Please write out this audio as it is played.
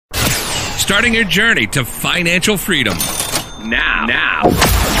starting your journey to financial freedom. Now,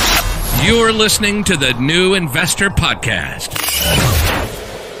 you're listening to the New Investor Podcast.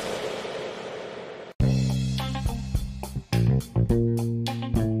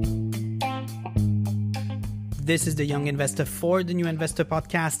 This is the Young Investor for the New Investor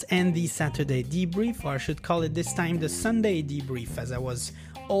Podcast and the Saturday Debrief, or I should call it this time the Sunday Debrief, as I was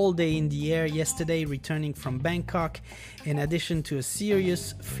all day in the air yesterday returning from Bangkok, in addition to a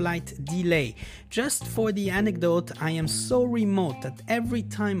serious flight delay. Just for the anecdote, I am so remote that every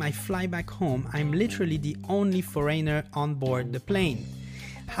time I fly back home, I'm literally the only foreigner on board the plane.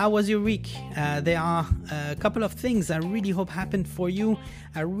 How was your week? There are a couple of things I really hope happened for you.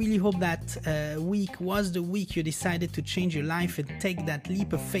 I really hope that week was the week you decided to change your life and take that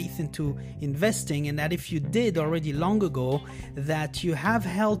leap of faith into investing, and that if you did already long ago, that you have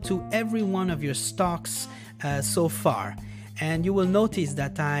held to every one of your stocks so far. And you will notice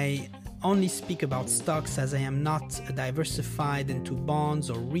that I only speak about stocks, as I am not diversified into bonds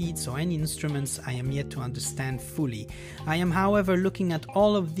or REITs or any instruments I am yet to understand fully. I am, however, looking at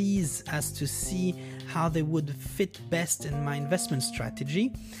all of these as to see how they would fit best in my investment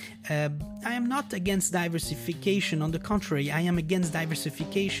strategy. I am not against diversification. On the contrary, I am against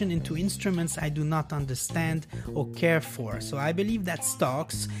diversification into instruments I do not understand or care for. So I believe that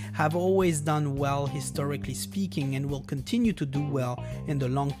stocks have always done well, historically speaking, and will continue to do well in the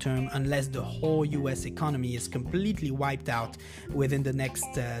long term unless the whole US economy is completely wiped out within the next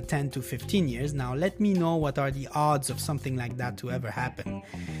 10 to 15 years. Now, let me know what are the odds of something like that to ever happen.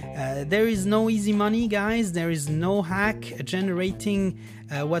 There is no easy money, guys. There is no hack. Generating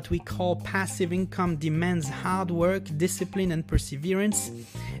what we call passive income demands hard work, discipline, and perseverance.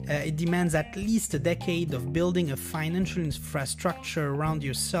 It demands at least a decade of building a financial infrastructure around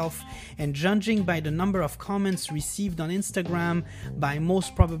yourself, and judging by the number of comments received on Instagram by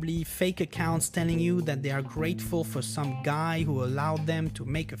most probably fake accounts telling you that they are grateful for some guy who allowed them to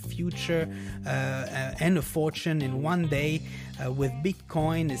make a future and a fortune in one day with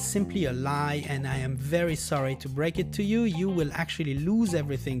Bitcoin is simply a lie, and I am very sorry to break it to you. You will actually lose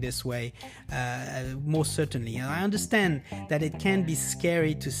everything this way, most certainly. And I understand that it can be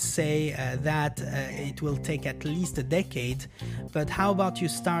scary to say that it will take at least a decade, but how about you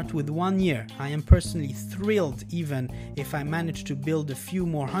start with 1 year? I am personally thrilled even if I manage to build a few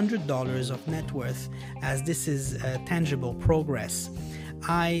more $100 of net worth, as this is tangible progress.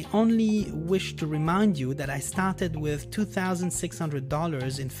 I only wish to remind you that I started with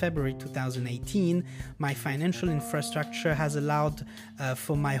 $2,600 in February 2018. My financial infrastructure has allowed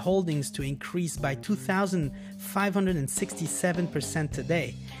for my holdings to increase by 2,567%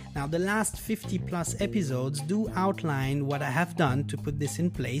 today. Now, the last 50 plus episodes do outline what I have done to put this in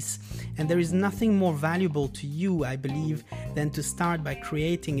place, and there is nothing more valuable to you, I believe, than to start by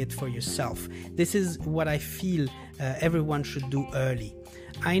creating it for yourself. This is what I feel everyone should do early.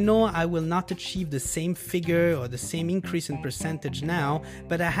 I know I will not achieve the same figure or the same increase in percentage now,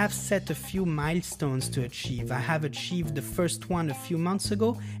 but I have set a few milestones to achieve. I have achieved the first one a few months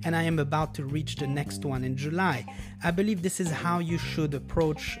ago, and I am about to reach the next one in July. I believe this is how you should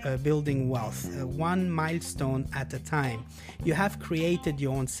approach building wealth, one milestone at a time. You have created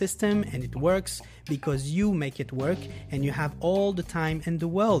your own system, and it works because you make it work, and you have all the time in the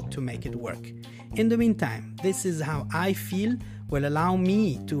world to make it work. In the meantime, this is how I feel will allow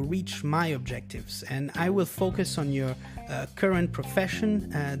me to reach my objectives, and I will focus on your current profession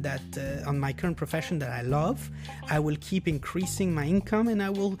on my current profession that I love. I will keep increasing my income, and I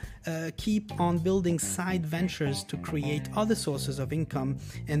will keep on building side ventures to create other sources of income,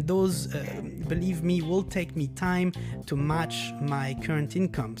 and those, believe me, will take me time to match my current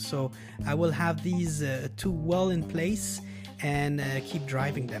income. So I will have these two well in place and keep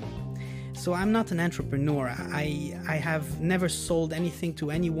driving them. So I'm not an entrepreneur. I have never sold anything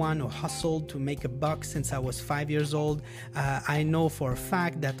to anyone or hustled to make a buck since I was 5 years old. I know for a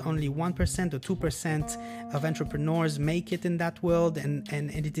fact that only 1% or 2% of entrepreneurs make it in that world, and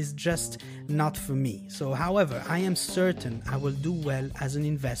it is just not for me. So, however, I am certain I will do well as an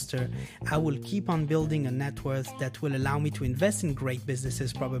investor. I will keep on building a net worth that will allow me to invest in great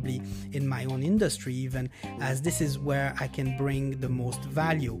businesses, probably in my own industry even, as this is where I can bring the most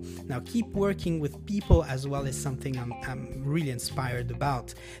value. Now, keep working with people as well is something I'm really inspired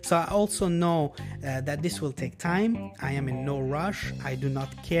about. So I also know that this will take time. I am in no rush. I do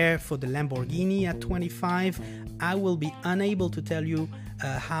not care for the Lamborghini at 25. I will be unable to tell you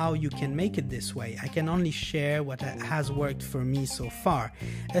how you can make it this way. I can only share what has worked for me so far.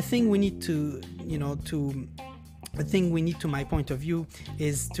 A thing we need to The thing we need, to my point of view,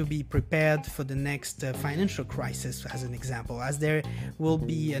 is to be prepared for the next financial crisis, as an example, as there will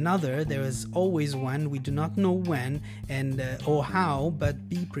be another. There is always one. We do not know when and or how, but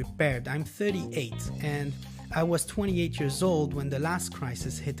be prepared. I'm 38 and I was 28 years old when the last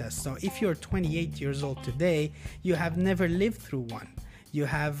crisis hit us. So if you're 28 years old today, you have never lived through one. You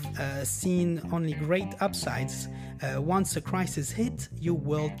have seen only great upsides. Once a crisis hit, your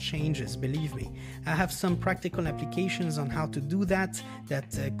world changes, believe me. I have some practical applications on how to do that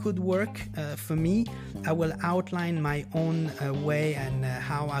could work for me. I will outline my own way and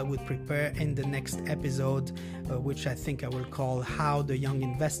how I would prepare in the next episode, which I think I will call How the Young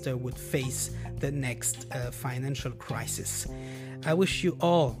Investor Would Face the Next Financial Crisis. I wish you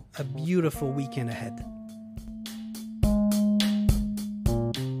all a beautiful weekend ahead.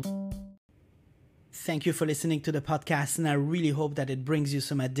 Thank you for listening to the podcast, and I really hope that it brings you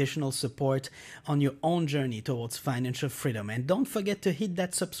some additional support on your own journey towards financial freedom. And don't forget to hit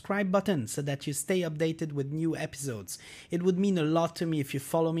that subscribe button so that you stay updated with new episodes. It would mean a lot to me if you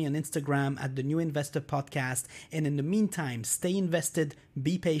follow me on Instagram at The New Investor Podcast. And in the meantime, stay invested,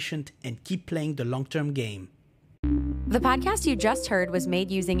 be patient, and keep playing the long-term game. The podcast you just heard was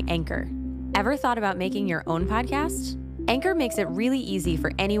made using Anchor. Ever thought about making your own podcast? Anchor makes it really easy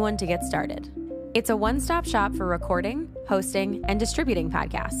for anyone to get started. It's a one-stop shop for recording, hosting, and distributing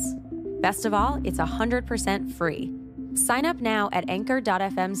podcasts. Best of all, it's 100% free. Sign up now at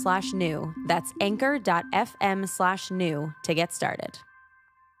anchor.fm/new. That's anchor.fm/new to get started.